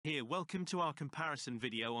Here, welcome to our comparison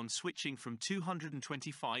video on switching from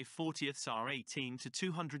 225/40 R18 to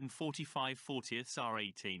 245/40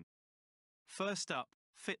 R18. First up,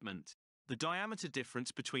 fitment. The diameter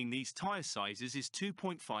difference between these tire sizes is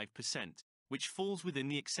 2.5%, which falls within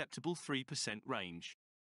the acceptable 3% range.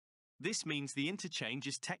 This means the interchange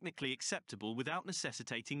is technically acceptable without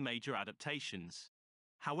necessitating major adaptations.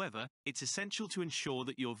 However, it's essential to ensure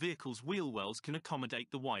that your vehicle's wheel wells can accommodate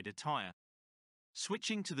the wider tire.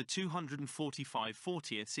 Switching to the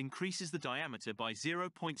 245/40 increases the diameter by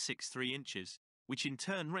 0.63 inches, which in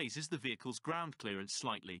turn raises the vehicle's ground clearance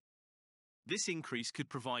slightly. This increase could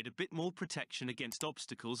provide a bit more protection against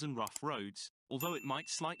obstacles and rough roads, although it might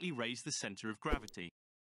slightly raise the center of gravity.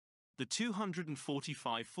 The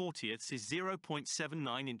 245/40 is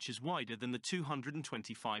 0.79 inches wider than the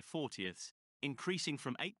 225/40, increasing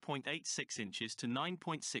from 8.86 inches to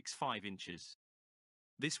 9.65 inches.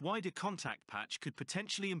 This wider contact patch could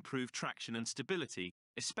potentially improve traction and stability,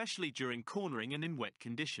 especially during cornering and in wet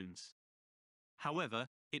conditions. However,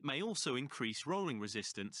 it may also increase rolling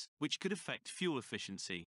resistance, which could affect fuel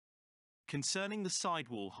efficiency. Concerning the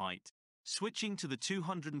sidewall height, switching to the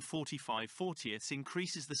 245/40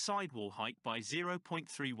 increases the sidewall height by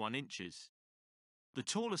 0.31 inches. The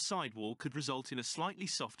taller sidewall could result in a slightly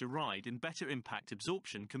softer ride and better impact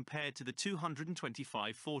absorption compared to the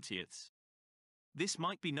 225/40. This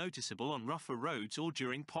might be noticeable on rougher roads or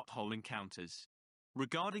during pothole encounters.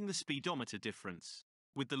 Regarding the speedometer difference,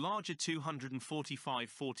 with the larger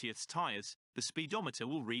 245/40 tires, the speedometer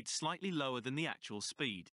will read slightly lower than the actual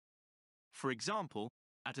speed. For example,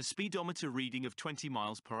 at a speedometer reading of 20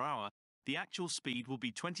 miles per hour, the actual speed will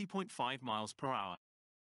be 20.5 miles per hour.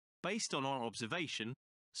 Based on our observation,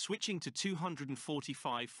 switching to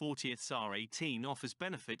 245/40 R18 offers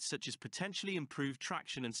benefits such as potentially improved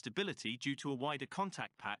traction and stability due to a wider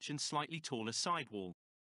contact patch and slightly taller sidewall.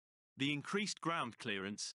 The increased ground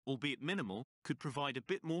clearance, albeit minimal, could provide a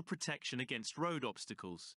bit more protection against road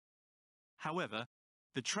obstacles. However,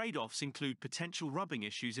 the trade-offs include potential rubbing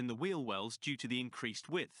issues in the wheel wells due to the increased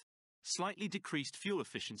width, slightly decreased fuel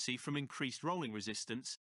efficiency from increased rolling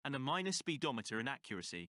resistance, and a minor speedometer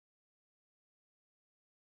inaccuracy.